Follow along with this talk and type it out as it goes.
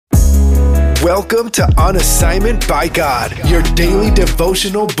Welcome to On Assignment by God, your daily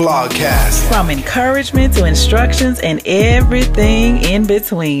devotional blogcast. From encouragement to instructions and everything in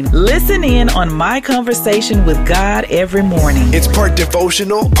between. Listen in on my conversation with God every morning. It's part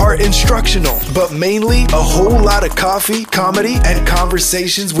devotional, part instructional, but mainly a whole lot of coffee, comedy, and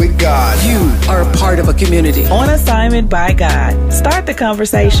conversations with God. You are a part of a community. On Assignment by God. Start the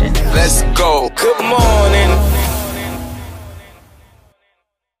conversation. Let's go. Good morning.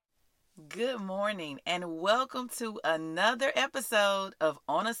 Good morning and welcome to another episode of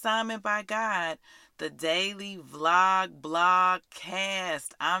On Assignment by God, the daily blogcast.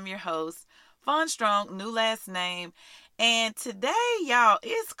 I'm your host, Fawn Strong, new last name. And today, y'all,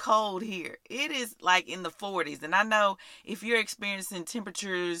 it's cold here. It is like in the 40s. And I know if you're experiencing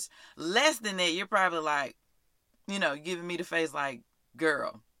temperatures less than that, you're probably like, giving me the face like,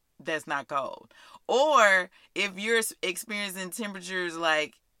 girl, that's not cold. Or if you're experiencing temperatures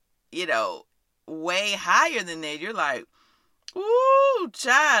like, way higher than that, you're like, ooh,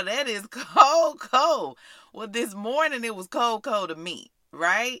 child, that is cold. Well, this morning it was cold to me,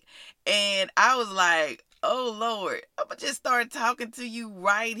 right? And I was like, oh, Lord, I'm going to just start talking to you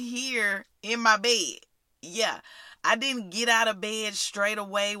right here in my bed. Yeah, I didn't get out of bed straight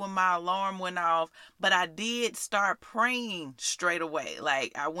away when my alarm went off, but I did start praying straight away.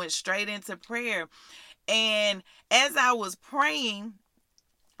 Like, I went straight into prayer. And as I was praying,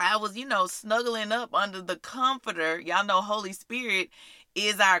 I was, snuggling up under the comforter. Y'all know Holy Spirit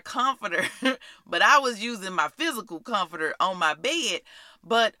is our comforter, but I was using my physical comforter on my bed.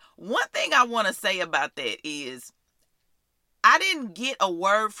 But one thing I want to say about that is I didn't get a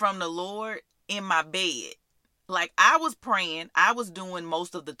word from the Lord in my bed. Like, I was praying, I was doing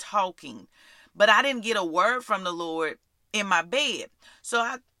most of the talking, but I didn't get a word from the Lord in my bed. So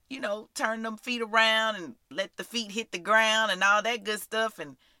I, turned them feet around and let the feet hit the ground and all that good stuff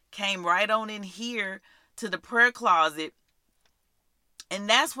and came right on in here to the prayer closet. And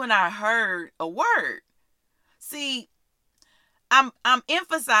that's when I heard a word. See, I'm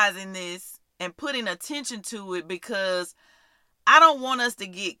emphasizing this and putting attention to it because I don't want us to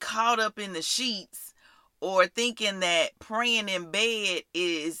get caught up in the sheets or thinking that praying in bed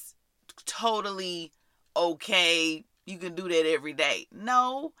is totally okay. You can do that every day.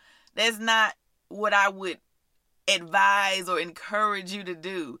 No, that's not what I would advise or encourage you to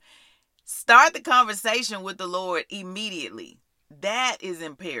do. Start the conversation with the Lord immediately. That is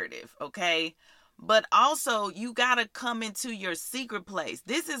imperative, okay? But also, you got to come into your secret place.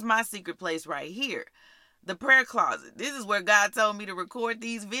 This is my secret place right here, the prayer closet. This is where God told me to record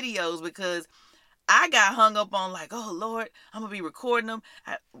these videos because I got hung up on like, oh, Lord, I'm going to be recording them.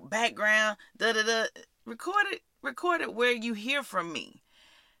 Background, da-da-da. Record it where you hear from me.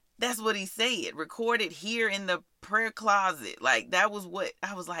 That's what he said. Record it here in the prayer closet. Like, that was what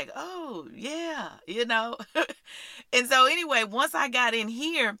I was like, oh, yeah, And so anyway, once I got in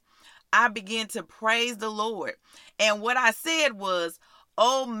here, I began to praise the Lord. And what I said was,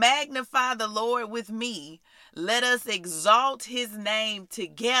 oh, magnify the Lord with me. Let us exalt his name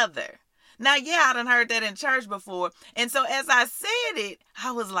together. Now, yeah, I done heard that in church before. And so as I said it,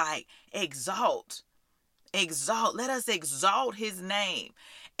 I was like, exalt. Let us exalt his name.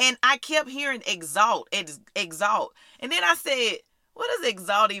 And I kept hearing exalt. And then I said, what does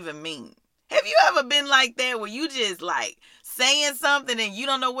exalt even mean? Have you ever been like that where you just like saying something and you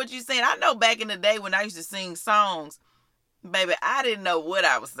don't know what you're saying? I know back in the day when I used to sing songs, baby, I didn't know what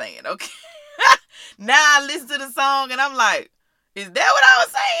I was saying, okay? Now I listen to the song and I'm like, is that what I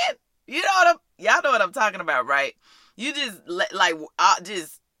was saying? Y'all know what I'm talking about, right? You just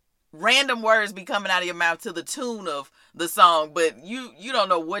just random words be coming out of your mouth to the tune of the song, but you don't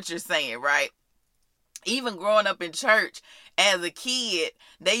know what you're saying, right? Even growing up in church as a kid,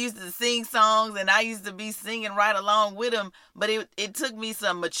 they used to sing songs and I used to be singing right along with them, but it took me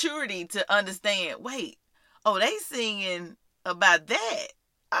some maturity to understand, wait, oh, they singing about that.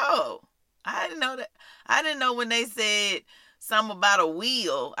 Oh, I didn't know that. I didn't know when they said something about a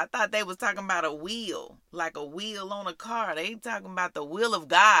wheel. I thought they was talking about a wheel, like a wheel on a car. They ain't talking about the will of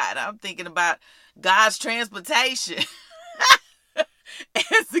God. I'm thinking about God's transportation.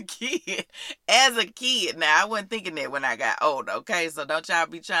 As a kid. Now, I wasn't thinking that when I got older, okay? So don't y'all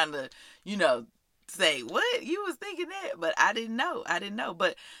be trying to, say, what? You was thinking that? But I didn't know.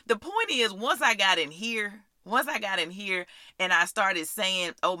 But the point is, once I got in here and I started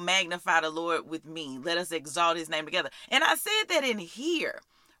saying, oh, magnify the Lord with me. Let us exalt his name together. And I said that in here,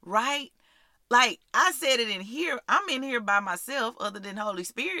 right? Like, I said it in here. I'm in here by myself other than Holy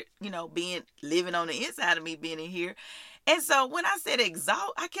Spirit, living on the inside of me, being in here. And so when I said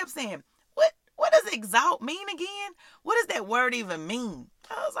exalt, I kept saying, what does exalt mean again? What does that word even mean?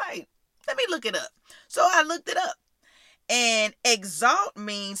 I was like, let me look it up. So I looked it up. And exalt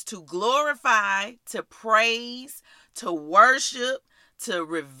means to glorify, to praise, to worship, to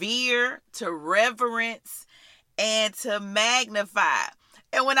revere, to reverence, and to magnify.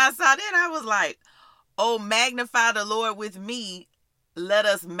 And when I saw that, I was like, oh, magnify the Lord with me. Let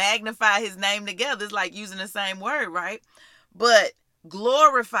us magnify his name together. It's like using the same word, right? But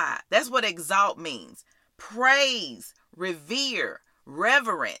glorify, that's what exalt means. Praise, revere,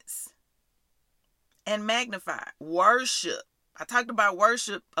 reverence, and magnify. Worship. I talked about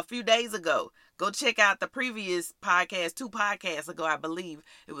worship a few days ago. Go check out the previous podcast, 2 podcasts ago, I believe.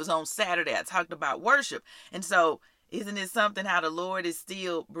 It was on Saturday. I talked about worship. And so, isn't it something how the Lord is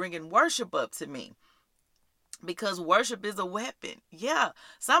still bringing worship up to me? Because worship is a weapon. Yeah.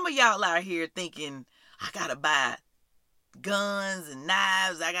 Some of y'all out here thinking, I got to buy guns and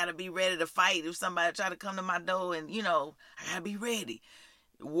knives. I got to be ready to fight if somebody try to come to my door and, I got to be ready.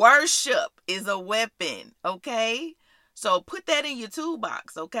 Worship is a weapon, okay? So put that in your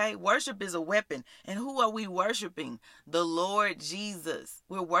toolbox, okay? Worship is a weapon. And who are we worshiping? The Lord Jesus.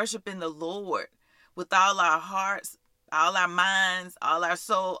 We're worshiping the Lord with all our hearts, all our minds, all our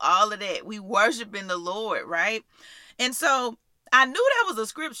soul, all of that. We worshiping the Lord, right? And so I knew that was a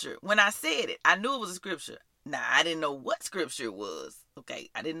scripture. When I said it, I knew it was a scripture. Now, I didn't know what scripture it was. Okay,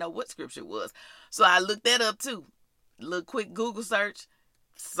 I didn't know what scripture it was. So I looked that up too. A little quick Google search.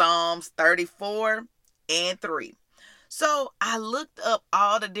 Psalms 34 and 3. So I looked up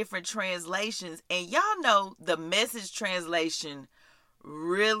all the different translations, and y'all know the Message translation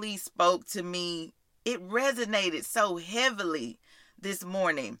really spoke to me. It resonated so heavily this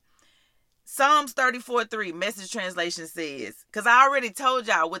morning. Psalms 34:3 Message translation says, because I already told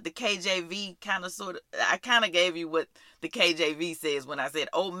y'all what the KJV I kind of gave you what the KJV says when I said,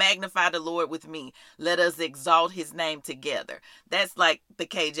 oh, magnify the Lord with me. Let us exalt his name together. That's like the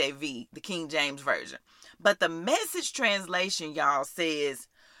KJV, the King James Version. But the Message translation, y'all, says,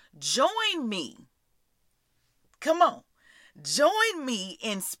 join me. Come on. Join me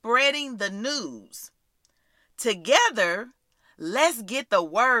in spreading the news. Together, let's get the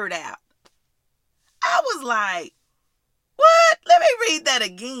word out. I was like, what? Let me read that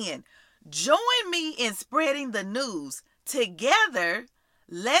again. Join me in spreading the news. Together,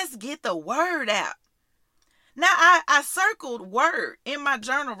 let's get the word out. Now, I circled word in my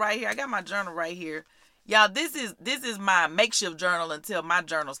journal right here. I got my journal right here. Y'all, this is my makeshift journal until my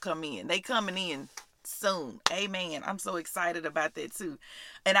journals come in. They coming in soon. Amen. I'm so excited about that too.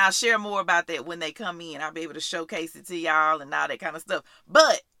 And I'll share more about that when they come in. I'll be able to showcase it to y'all and all that kind of stuff.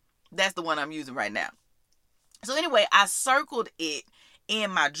 But that's the one I'm using right now. So anyway, I circled it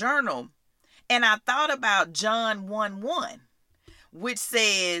in my journal and I thought about John 1:1, which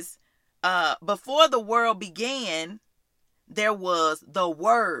says, before the world began, there was the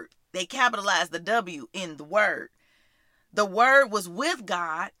Word. They capitalized the W in the Word. The Word was with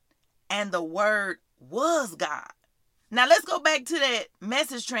God and the Word was God. Now let's go back to that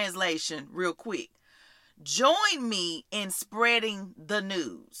Message translation real quick. Join me in spreading the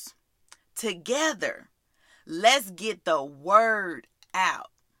news. Together, let's get the word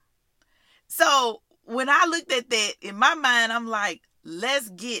out. So when I looked at that, in my mind, I'm like, let's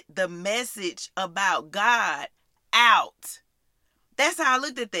get the message about God out. That's how I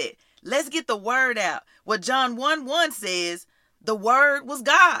looked at that. Let's get the word out. What John 1:1 says, the word was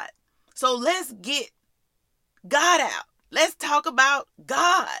God. So let's get God out. Let's talk about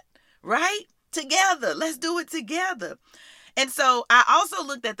God, right? Together. Let's do it together. And so I also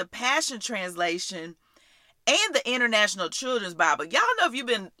looked at the Passion Translation and the International Children's Bible. Y'all know if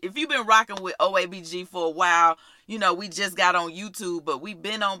you've been rocking with OABG for a while, we just got on YouTube, but we've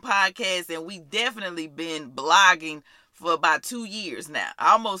been on podcasts and we definitely been blogging for about 2 years now.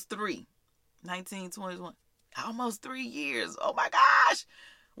 Almost 3. 1921. Almost 3 years. Oh my gosh.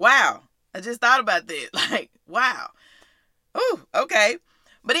 Wow. I just thought about that. Like, wow. Ooh, okay.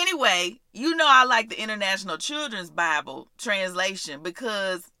 But anyway, I like the International Children's Bible translation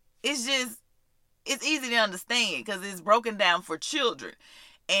because it's easy to understand because it's broken down for children.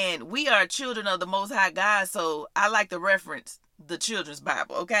 And we are children of the Most High God, so I like to reference the Children's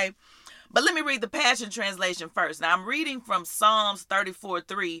Bible, okay? But let me read the Passion Translation first. Now, I'm reading from Psalms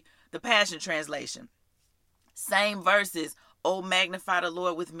 34:3, the Passion Translation. Same verses. Oh, magnify the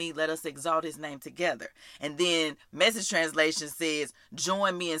Lord with me. Let us exalt his name together. And then Message translation says,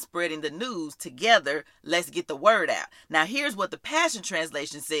 join me in spreading the news. Together, let's get the word out. Now, here's what the Passion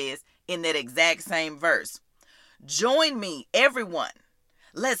Translation says in that exact same verse. Join me, everyone.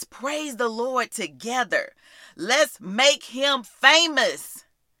 Let's praise the Lord together. Let's make him famous.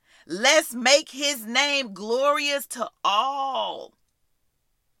 Let's make his name glorious to all.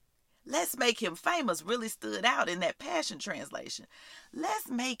 Let's make him famous really stood out in that Passion Translation. Let's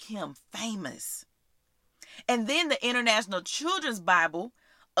make him famous. And then the International Children's Bible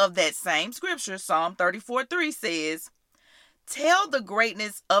of that same scripture, Psalm 34:3 says, tell the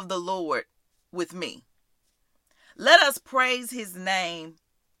greatness of the Lord with me. Let us praise his name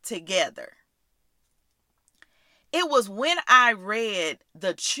together. It was when I read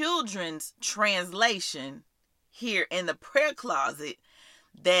the children's translation here in the prayer closet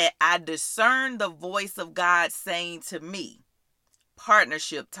that I discerned the voice of God saying to me,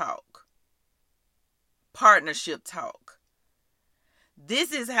 partnership talk. Partnership talk.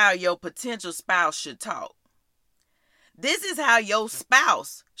 This is how your potential spouse should talk. This is how your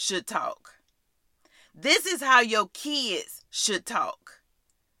spouse should talk. This is how your kids should talk.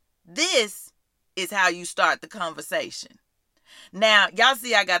 This is how you start the conversation. Now, y'all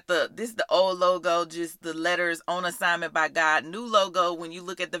see I got this is the old logo, just the letters on assignment by God. New logo, when you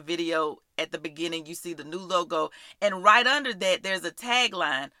look at the video at the beginning, you see the new logo. And right under that, there's a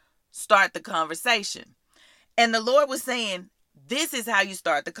tagline, start the conversation. And the Lord was saying, this is how you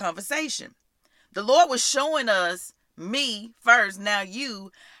start the conversation. The Lord was showing us, me first, now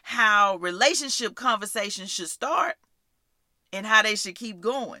you, how relationship conversations should start and how they should keep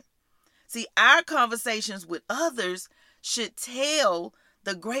going. See, our conversations with others should tell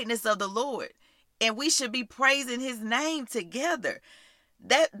the greatness of the Lord, and we should be praising his name together.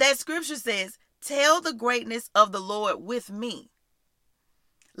 That scripture says, tell the greatness of the Lord with me.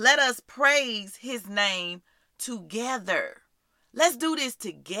 Let us praise his name together. Let's do this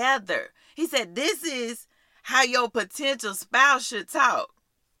together. He said, this is how your potential spouse should talk.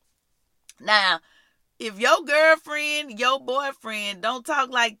 Now, if your girlfriend, your boyfriend don't talk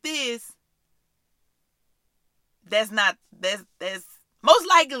like this, that's most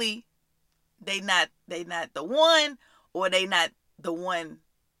likely they not the one, or they not the one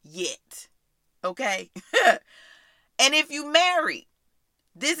yet. Okay? And if you married,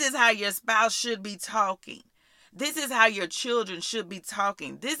 this is how your spouse should be talking. This is how your children should be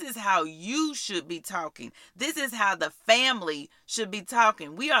talking. This is how you should be talking. This is how the family should be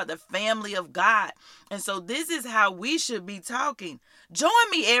talking. We are the family of God. And so this is how we should be talking. Join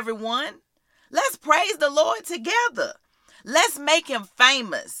me, everyone. Let's praise the Lord together. Let's make him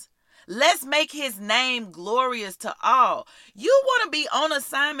famous. Let's make his name glorious to all. You want to be on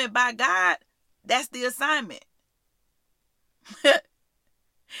assignment by God? That's the assignment.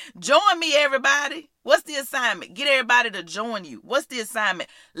 Join me, everybody. What's the assignment? Get everybody to join you. What's the assignment?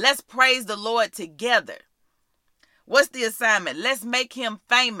 Let's praise the Lord together. What's the assignment? Let's make him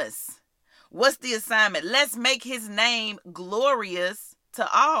famous. What's the assignment? Let's make his name glorious to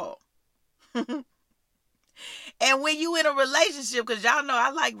all. And when you in a relationship, because y'all know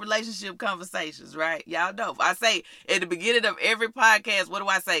I like relationship conversations, right? Y'all know. I say at the beginning of every podcast, what do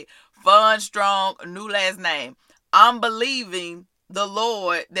I say? Fun, strong, new last name. I'm believing the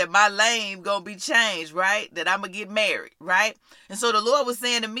Lord that my name gonna be changed, right? That I'm gonna get married, right? And so the Lord was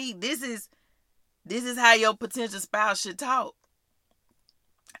saying to me, this is how your potential spouse should talk.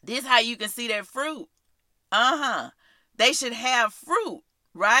 This is how you can see that fruit. They should have fruit,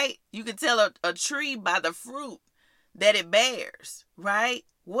 right? You can tell a tree by the fruit that it bears, right?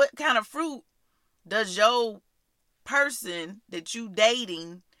 What kind of fruit does your person that you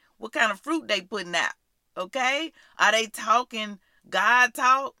dating, what kind of fruit they putting out? Okay? Are they talking God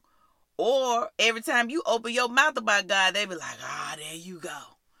talk? Or every time you open your mouth about God, they be like, there you go.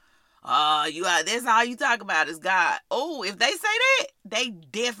 That's all you talk about is God. Oh, if they say that, they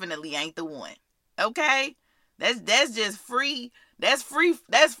definitely ain't the one. Okay? That's just free. That's free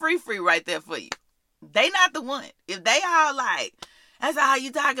right there for you. They not the one. If they all like, that's all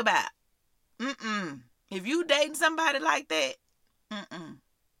you talk about. If you dating somebody like that,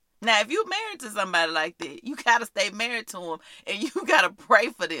 Now, if you married to somebody like that, you got to stay married to them and you got to pray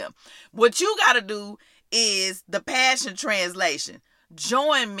for them. What you got to do is the Passion Translation.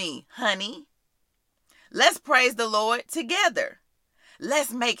 Join me, honey. Let's praise the Lord together.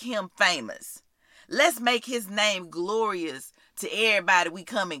 Let's make him famous. Let's make his name glorious to everybody we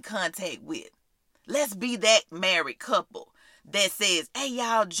come in contact with. Let's be that married couple that says, hey,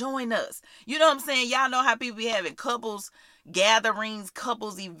 y'all, join us. You know what I'm saying? Y'all know how people be having couples gatherings,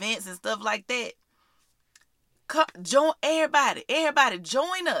 couples events and stuff like that. Join everybody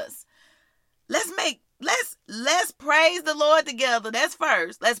join us. Let's praise the Lord together. That's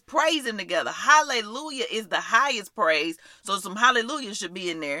first. Let's praise him together. Hallelujah is the highest praise. So some hallelujah should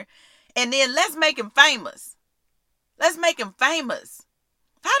be in there. And then let's make him famous. Let's make him famous.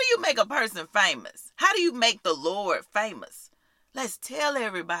 How do you make a person famous? How do you make the Lord famous? Let's tell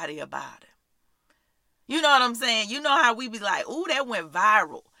everybody about him. You know what I'm saying? You know how we be like, ooh, that went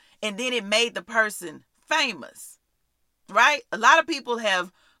viral. and then it made the person famous, right? A lot of people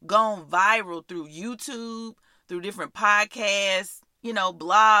have gone viral through YouTube, through different podcasts,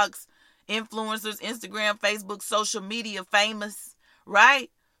 blogs, influencers, Instagram, Facebook, social media famous, right?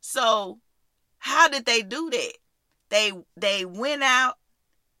 So how did they do that? They went out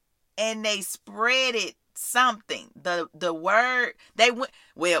and they spread it something. The word,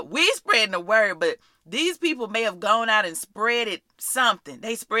 we spreading the word, but these people may have gone out and spread it something.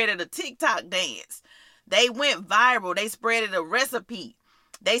 They spread it a TikTok dance. They went viral. They spread it a recipe.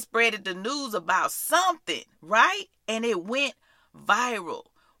 They spread it the news about something, right? And it went viral.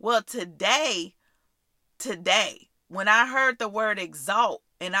 Well, today, when I heard the word exalt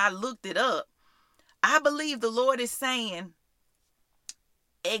and I looked it up, I believe the Lord is saying,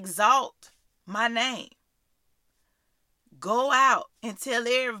 exalt my name. Go out and tell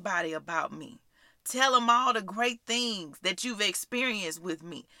everybody about me. Tell them all the great things that you've experienced with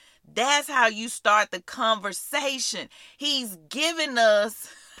me. That's how you start the conversation. He's giving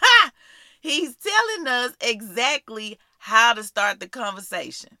us, he's telling us exactly how to start the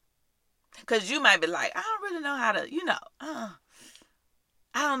conversation. Because you might be like, I don't really know how to,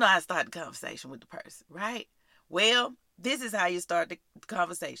 I don't know how to start the conversation with the person, right? Well, this is how you start the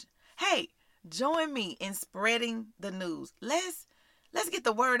conversation. Hey, join me in spreading the news. Let's get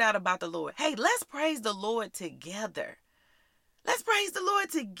the word out about the Lord. Hey, let's praise the Lord together. Let's praise the Lord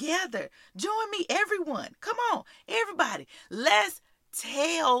together. Join me, everyone. Come on, everybody. Let's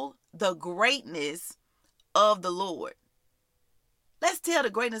tell the greatness of the Lord. Let's tell the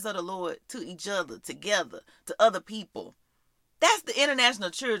greatness of the Lord to each other, together, to other people. That's the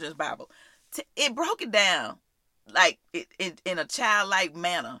International Children's Bible. It broke it down like in a childlike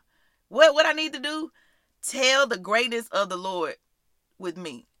manner. What I need to do? Tell the greatness of the Lord with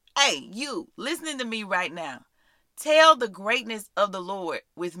me. Hey, you listening to me right now. Tell the greatness of the Lord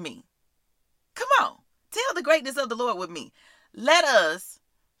with me. Come on. Tell the greatness of the Lord with me. Let us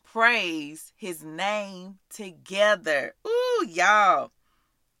praise his name together. Ooh, y'all.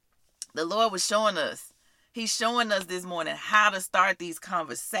 The Lord was showing us. He's showing us this morning how to start these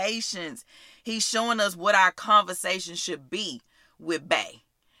conversations. He's showing us what our conversation should be with Bay.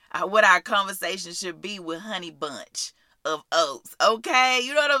 What our conversation should be with Honey Bunch of Oats. Okay?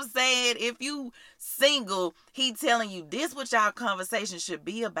 You know what I'm saying? If you single, he telling you this what y'all conversation should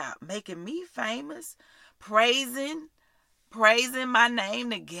be about. Making me famous. Praising my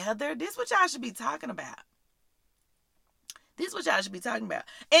name together. This what y'all should be talking about. This what y'all should be talking about.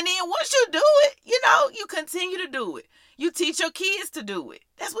 And then once you do it, you continue to do it. You teach your kids to do it.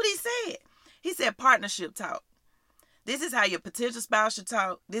 That's what he said. He said partnership talk. This is how your potential spouse should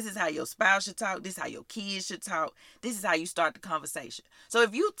talk. This is how your spouse should talk. This is how your kids should talk. This is how you start the conversation. So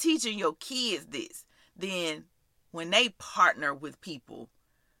if you teaching your kids this, then when they partner with people,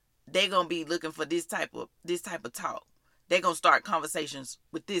 they're going to be looking for this type of talk. They're going to start conversations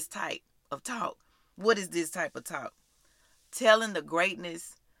with this type of talk. What is this type of talk? Telling the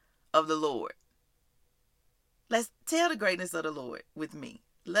greatness of the Lord. Let's tell the greatness of the Lord with me.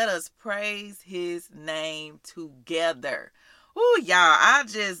 Let us praise his name together. Ooh, y'all, I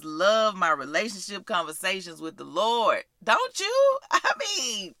just love my relationship conversations with the Lord. Don't you? I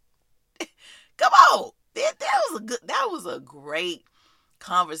mean, come on. That was a great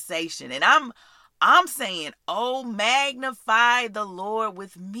conversation. And I'm saying, oh, magnify the Lord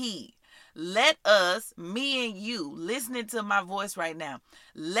with me. Let us, me and you, listening to my voice right now,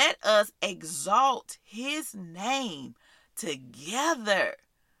 let us exalt his name together.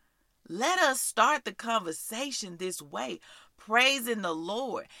 Let us start the conversation this way, praising the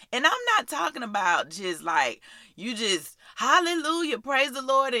Lord. And I'm not talking about just like, you just, hallelujah, praise the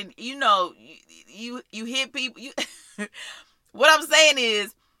Lord. And you hit people. What I'm saying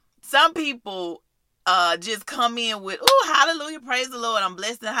is, some people just come in with, oh, hallelujah, praise the Lord, I'm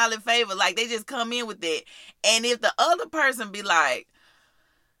blessed and highly favored. Like, they just come in with that. And if the other person be like,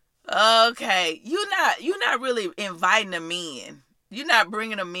 okay, you're not really inviting them in. You're not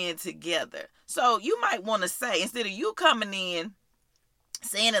bringing them in together. So you might want to say, instead of you coming in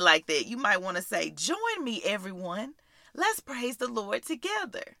saying it like that, you might want to say, join me, everyone. Let's praise the Lord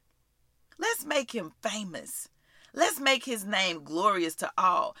together. Let's make him famous. Let's make his name glorious to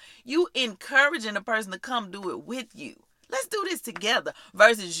all. You encouraging a person to come do it with you. Let's do this together.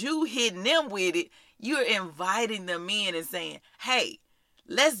 Versus you hitting them with it, you're inviting them in and saying, hey,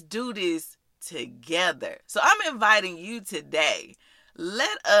 let's do this together. So I'm inviting you today.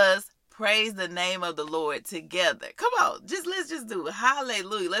 Let us praise the name of the Lord together. Come on, let's just do it.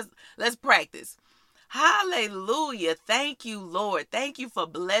 Hallelujah. Let's practice. Hallelujah. Thank you, Lord. Thank you for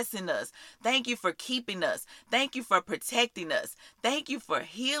blessing us. Thank you for keeping us. Thank you for protecting us. Thank you for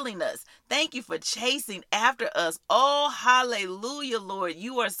healing us. Thank you for chasing after us. Oh, hallelujah, Lord.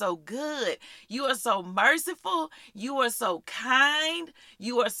 You are so good. You are so merciful. You are so kind.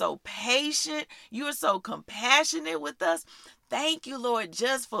 You are so patient. You are so compassionate with us. Thank you, Lord,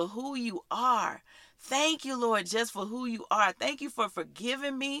 just for who you are. Thank you, Lord, just for who you are. Thank you for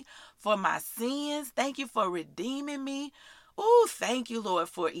forgiving me for my sins. Thank you for redeeming me. Oh, thank you, Lord,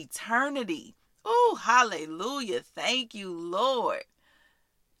 for eternity. Oh, hallelujah. Thank you, Lord.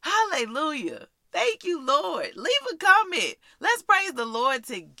 Hallelujah. Thank you, Lord. Leave a comment. Let's praise the Lord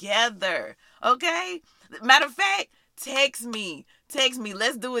together. Okay? Matter of fact, text me.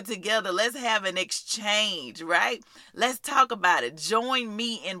 Let's do it together. Let's have an exchange, right? Let's talk about it. Join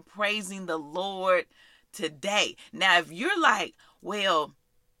me in praising the Lord today. Now, if you're like, well,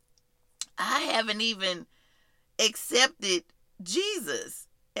 I haven't even accepted Jesus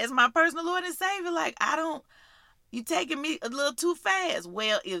as my personal Lord and Savior, like, you taking me a little too fast.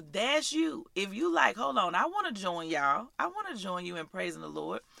 Well, if that's you, if you like, hold on, I want to join y'all. I want to join you in praising the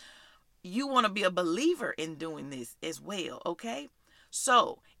Lord. You want to be a believer in doing this as well, okay?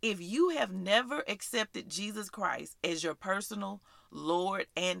 So, if you have never accepted Jesus Christ as your personal Lord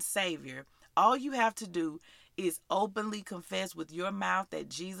and Savior, all you have to do is openly confess with your mouth that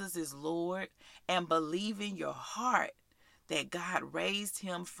Jesus is Lord and believe in your heart that God raised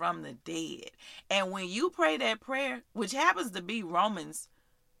him from the dead. And when you pray that prayer, which happens to be Romans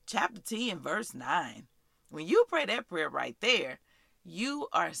chapter 10, verse 9, when you pray that prayer right there, you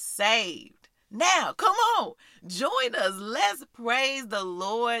are saved. Now, come on, join us. Let's praise the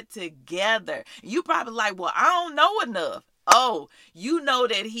Lord together. You probably like, well, I don't know enough. Oh, you know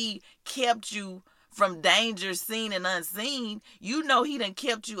that he kept you from danger seen and unseen. You know he done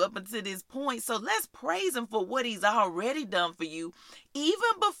kept you up until this point. So let's praise him for what he's already done for you.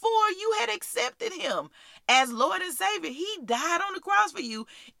 Even before you had accepted him as Lord and Savior, he died on the cross for you.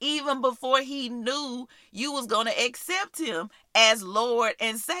 Even before he knew you was going to accept him as Lord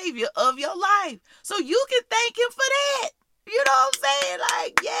and Savior of your life. So you can thank him for that. You know what I'm saying?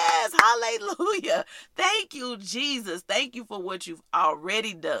 Like, yes, hallelujah. Thank you, Jesus. Thank you for what you've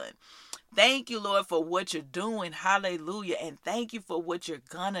already done. Thank you, Lord, for what you're doing. Hallelujah. And thank you for what you're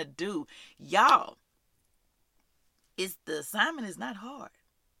gonna do. Y'all, the assignment is not hard.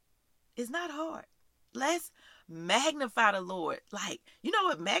 It's not hard. Let's magnify the Lord. Like, you know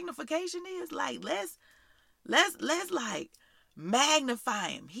what magnification is? Like, let's like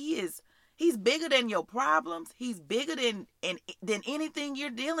magnify him. He's bigger than your problems. He's bigger than anything you're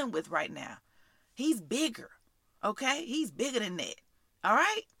dealing with right now. He's bigger. Okay? He's bigger than that. All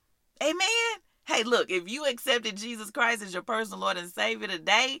right? Amen. Hey, look, if you accepted Jesus Christ as your personal Lord and Savior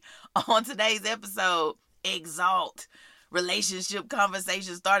today, on today's episode, Exalt Relationship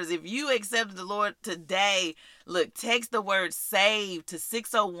Conversation Starters. If you accepted the Lord today, look, text the word SAVE to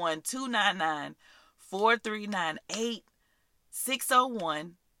 601-299-4398.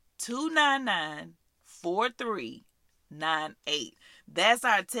 601-299-4398. That's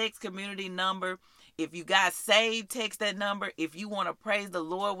our text community number. If you got saved, text that number. If you want to praise the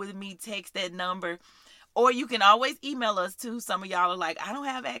Lord with me, text that number. Or you can always email us too. Some of y'all are like, I don't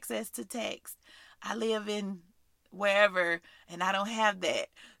have access to text. I live in wherever and I don't have that.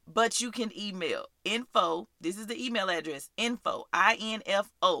 But you can email info. This is the email address. Info,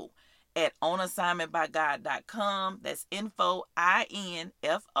 INFO at onassignmentbygod.com. That's info,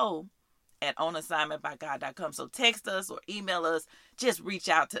 INFO at onassignmentbygod.com. So text us or email us. Just reach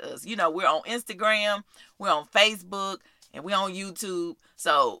out to us. You know, we're on Instagram, we're on Facebook, and we're on YouTube.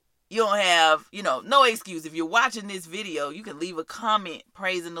 So you don't have, no excuse. If you're watching this video, you can leave a comment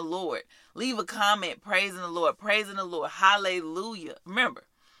praising the Lord. Leave a comment praising the Lord. Praising the Lord. Hallelujah. Remember,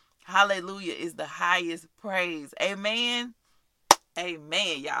 hallelujah is the highest praise. Amen.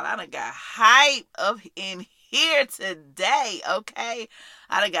 Amen, y'all. I done got hype up in here today, okay?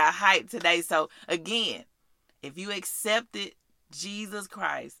 I done got hype today. So, again, if you accepted Jesus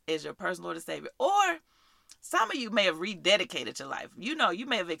Christ as your personal Lord and Savior, or some of you may have rededicated your life. You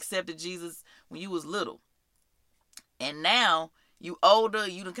may have accepted Jesus when you was little. And now, you older,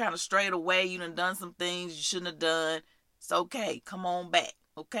 you done kind of strayed away. You done some things you shouldn't have done. It's okay. Come on back,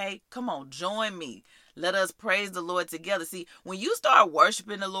 okay? Come on, join me. Let us praise the Lord together. See, when you start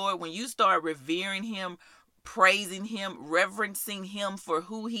worshiping the Lord, when you start revering him, praising him, reverencing him for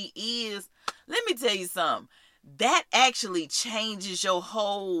who he is, let me tell you something. That actually changes your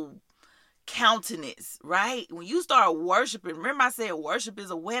whole countenance, right? When you start worshiping, remember I said worship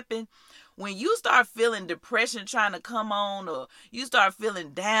is a weapon. When you start feeling depression trying to come on, or you start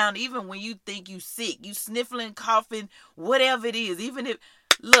feeling down, even when you think you sick, you sniffling, coughing, whatever it is, even if,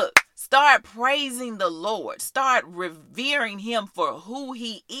 look, start praising the Lord. Start revering him for who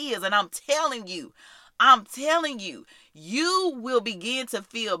he is. And I'm telling you, you will begin to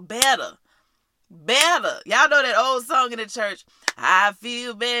feel better. Better. Y'all know that old song in the church, I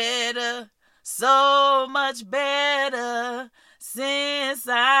feel better, so much better, since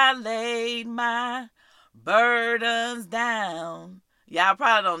I laid my burdens down. Y'all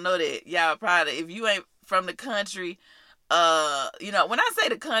probably don't know that. Y'all probably, if you ain't from the country, when I say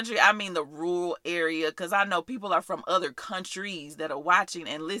the country, I mean the rural area, because I know people are from other countries that are watching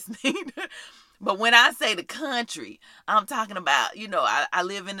and listening. But when I say the country, I'm talking about, I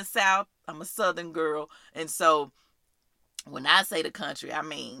live in the South. I'm a Southern girl. And so when I say the country, I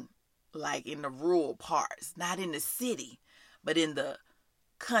mean like in the rural parts, not in the city, but in the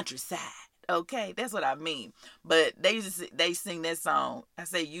countryside. Okay, that's what I mean. But they sing that song. I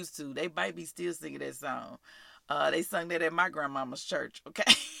say used to. They might be still singing that song. They sung that at my grandmama's church. Okay.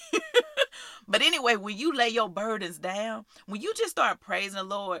 But anyway, when you lay your burdens down, when you just start praising the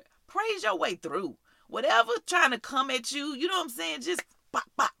Lord, praise your way through. Whatever trying to come at you, you know what I'm saying? Just pop,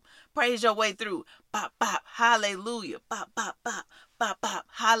 pop. Praise your way through. Pop, pop. Hallelujah. Pop, pop, pop. Pop, pop.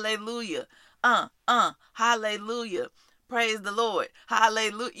 Hallelujah. Hallelujah. Praise the Lord.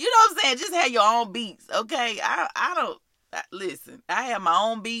 Hallelujah. You know what I'm saying? Just have your own beats, okay? I don't, listen, I have my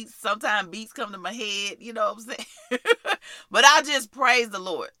own beats. Sometimes beats come to my head, you know what I'm saying? But I just praise the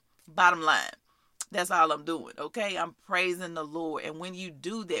Lord. Bottom line. That's all I'm doing, okay? I'm praising the Lord. And when you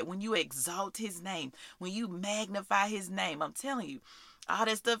do that, when you exalt his name, when you magnify his name, I'm telling you, all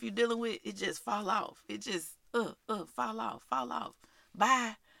that stuff you're dealing with, it just fall off. It just, fall off.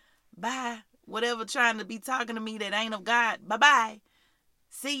 Bye. Whatever trying to be talking to me that ain't of God, bye-bye.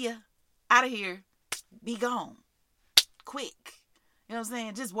 See ya. Out of here. Be gone. Quick. You know what I'm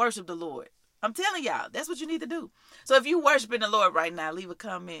saying? Just worship the Lord. I'm telling y'all, that's what you need to do. So if you worshiping the Lord right now, leave a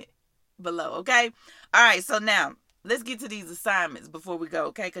comment below, okay? All right, so now let's get to these assignments before we go,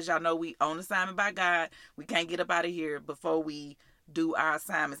 okay? Because y'all know we on assignment by God. We can't get up out of here before we do our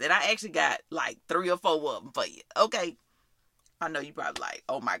assignments. And I actually got like 3 or 4 of them for you, okay? I know you probably like,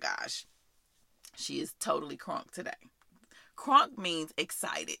 oh my gosh, she is totally crunk today. Crunk means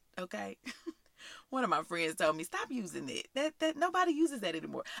excited, okay? One of my friends told me, stop using it. That nobody uses that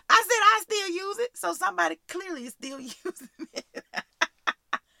anymore. I said I still use it, so somebody clearly is still using it.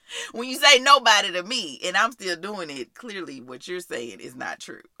 When you say nobody to me and I'm still doing it, clearly what you're saying is not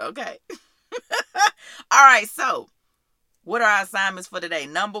true, okay? All right, so what are our assignments for today?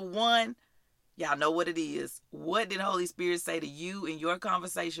 Number 1, y'all know what it is. What did Holy Spirit say to you in your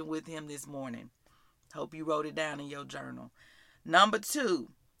conversation with him this morning? Hope you wrote it down in your journal. Number 2,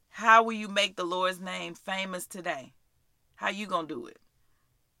 how will you make the Lord's name famous today? How you gonna do it?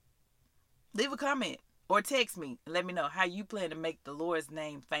 Leave a comment or text me and let me know how you plan to make the Lord's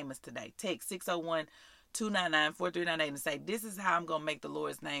name famous today. Text 601-299-4398 and say, this is how I'm gonna make the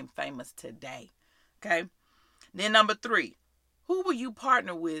Lord's name famous today. Okay? Then number 3, who will you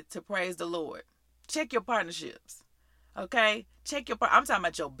partner with to praise the Lord? Check your partnerships. Okay? I'm talking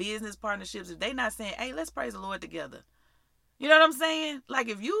about your business partnerships. If they not saying, hey, let's praise the Lord together. You know what I'm saying? Like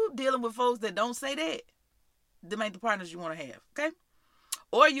if you dealing with folks that don't say that, them ain't the partners you want to have. Okay?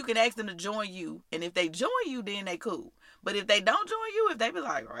 Or you can ask them to join you. And if they join you, then they cool. But if they don't join you, if they be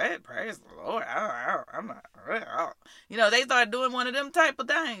like, right, praise the Lord, I'm not, they start doing one of them type of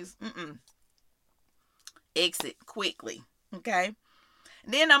things. Exit quickly. Okay?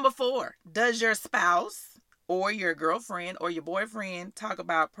 Then number 4, does your spouse or your girlfriend or your boyfriend talk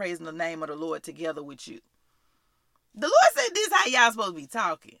about praising the name of the Lord together with you? The Lord said this is how y'all supposed to be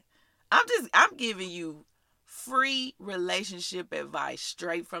talking. I'm giving you free relationship advice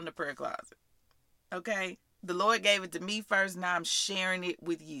straight from the prayer closet. Okay? The Lord gave it to me first. Now I'm sharing it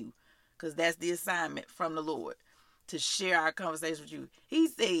with you. Because that's the assignment from the Lord. To share our conversation with you. He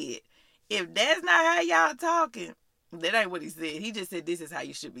said, if that's not how y'all talking, that ain't what he said. He just said this is how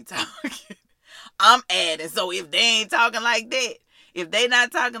you should be talking. I'm adding. So if they ain't talking like that, if they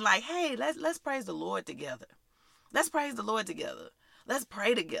not talking like, hey, let's praise the Lord together. Let's praise the Lord together. Let's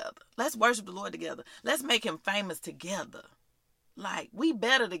pray together. Let's worship the Lord together. Let's make him famous together. Like, we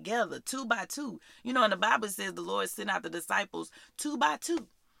better together, 2 by 2. You know, in the Bible it says the Lord sent out the disciples 2 by 2.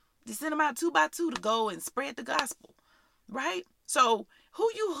 They sent them out 2 by 2 to go and spread the gospel. Right? So, who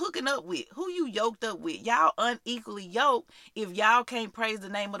you hooking up with? Who you yoked up with? Y'all unequally yoked if y'all can't praise the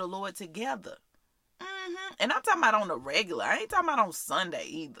name of the Lord together. And I'm talking about on the regular. I ain't talking about on Sunday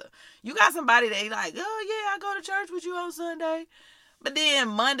either. You got somebody that like, oh yeah, I go to church with you on Sunday. But then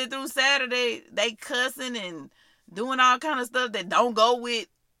Monday through Saturday, they cussing and doing all kind of stuff that don't go with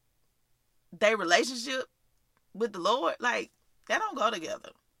their relationship with the Lord. Like, that don't go together.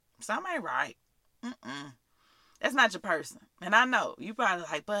 Something ain't right. That's not your person. And I know, you probably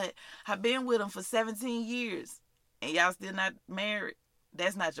like, but I've been with him for 17 years and y'all still not married.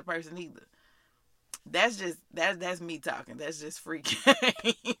 That's not your person either. That's me talking. That's just free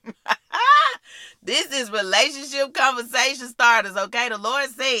game. This is relationship conversation starters, okay? The Lord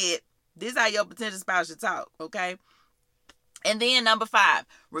said, this is how your potential spouse should talk, okay? And then number 5,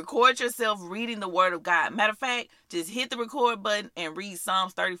 record yourself reading the word of God. Matter of fact, just hit the record button and read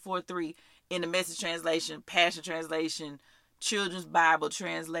Psalms 34:3 in the Message translation, Passion translation, Children's Bible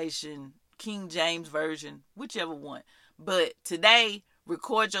translation, King James Version, whichever one. But today,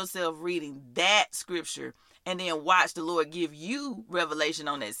 record yourself reading that scripture and then watch the Lord give you revelation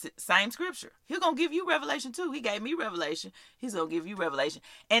on that same scripture. He's going to give you revelation too. He gave me revelation. He's going to give you revelation.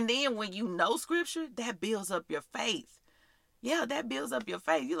 And then when you know scripture, that builds up your faith. Yeah, that builds up your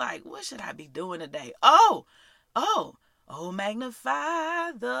faith. You're like, what should I be doing today? Oh,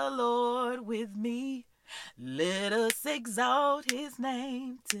 magnify the Lord with me. Let us exalt his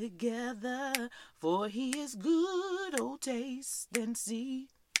name together, for he is good. Oh, taste and see.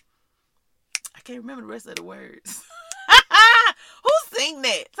 I can't remember the rest of the words. Who sing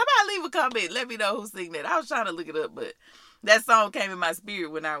that? Somebody leave a comment. Let me know who sing that. I was trying to look it up, but that song came in my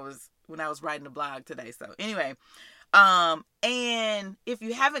spirit when I was writing the blog today. So anyway, and if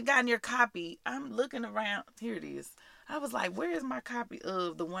you haven't gotten your copy, I'm looking around. Here it is. I was like, where is my copy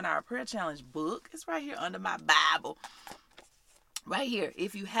of the 1 Hour Prayer Challenge book? It's right here under my Bible. Right here.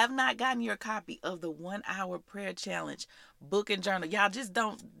 If you have not gotten your copy of the 1 Hour Prayer Challenge book and journal, y'all just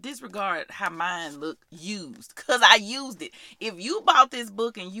don't disregard how mine look used, because I used it. If you bought this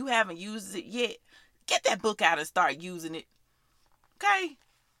book and you haven't used it yet, get that book out and start using it. Okay?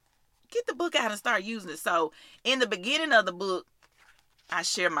 Get the book out and start using it. So in the beginning of the book, I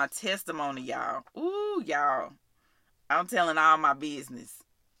share my testimony, y'all. Ooh, y'all. I'm telling all my business.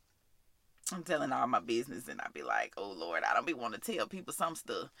 And I be like, oh, Lord, I don't be want to tell people some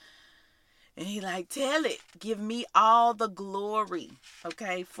stuff. And he like, tell it. Give me all the glory,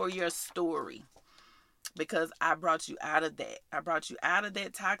 okay, for your story. Because I brought you out of that. I brought you out of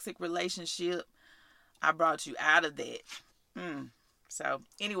that toxic relationship. I brought you out of that. So,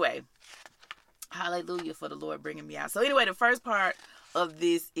 anyway, hallelujah for the Lord bringing me out. So, anyway, the first part of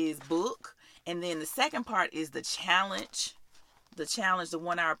this is book. And then the second part is the challenge. The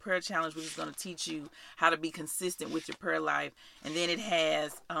 1 Hour Prayer Challenge, which is going to teach you how to be consistent with your prayer life. And then it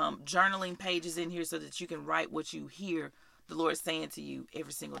has journaling pages in here so that you can write what you hear the Lord saying to you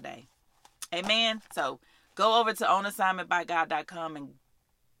every single day. Amen. So go over to onassignmentbygod.com and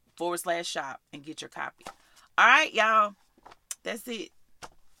 /shop and get your copy. All right, y'all. That's it.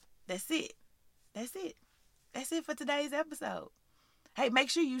 That's it for today's episode. Hey, make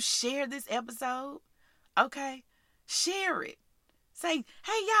sure you share this episode. Okay? Share it. Say,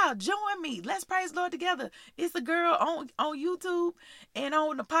 hey, y'all, join me. Let's praise the Lord together. It's a girl on YouTube and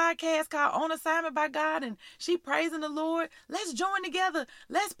on the podcast called On Assignment by God, and she praising the Lord. Let's join together.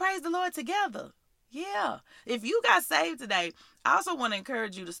 Let's praise the Lord together. Yeah. If you got saved today, I also want to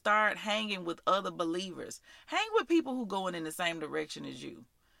encourage you to start hanging with other believers. Hang with people who going in the same direction as you.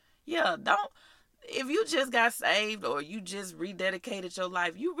 Yeah, if you just got saved or you just rededicated your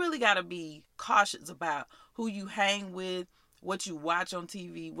life, you really got to be cautious about who you hang with, what you watch on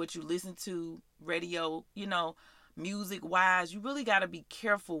TV, what you listen to, radio, music wise. You really got to be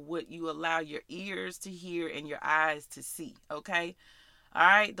careful what you allow your ears to hear and your eyes to see. Okay. All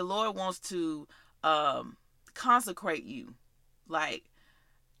right. The Lord wants to, consecrate you. Like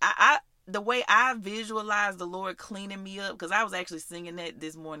the way I visualize the Lord cleaning me up, because I was actually singing that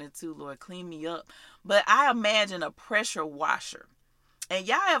this morning too, Lord, clean me up. But I imagine a pressure washer. And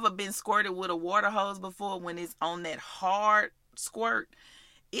y'all ever been squirted with a water hose before when it's on that hard squirt?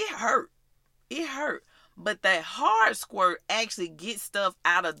 It hurt. But that hard squirt actually gets stuff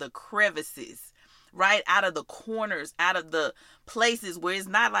out of the crevices, right? Out of the corners, out of the places where it's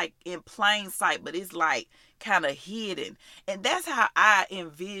not like in plain sight, but it's like kind of hidden. And that's how I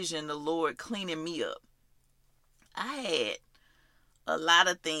envision the Lord cleaning me up. I had a lot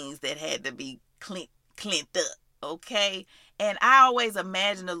of things that had to be cleaned up, okay? And I always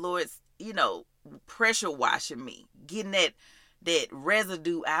imagine the Lord, pressure washing me, getting that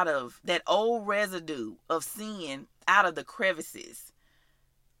residue out of, that old residue of sin out of the crevices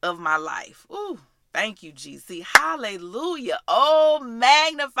of my life. Ooh, thank you, Jesus. Hallelujah. Oh,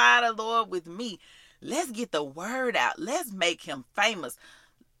 magnify the Lord with me. Let's get the word out. Let's make him famous.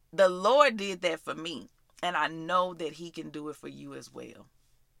 The Lord did that for me, and I know that he can do it for you as well.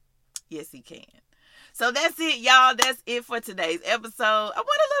 Yes, he can. So that's it, y'all. That's it for today's episode. I went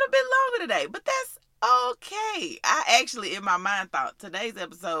a little bit longer today, but that's okay. I actually, in my mind, thought today's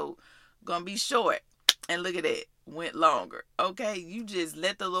episode gonna be short. And look at that. Went longer. Okay? You just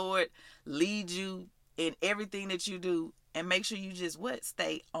let the Lord lead you in everything that you do. And make sure you just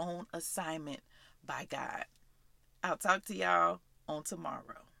stay on assignment by God. I'll talk to y'all on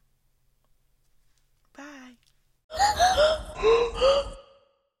tomorrow. Bye.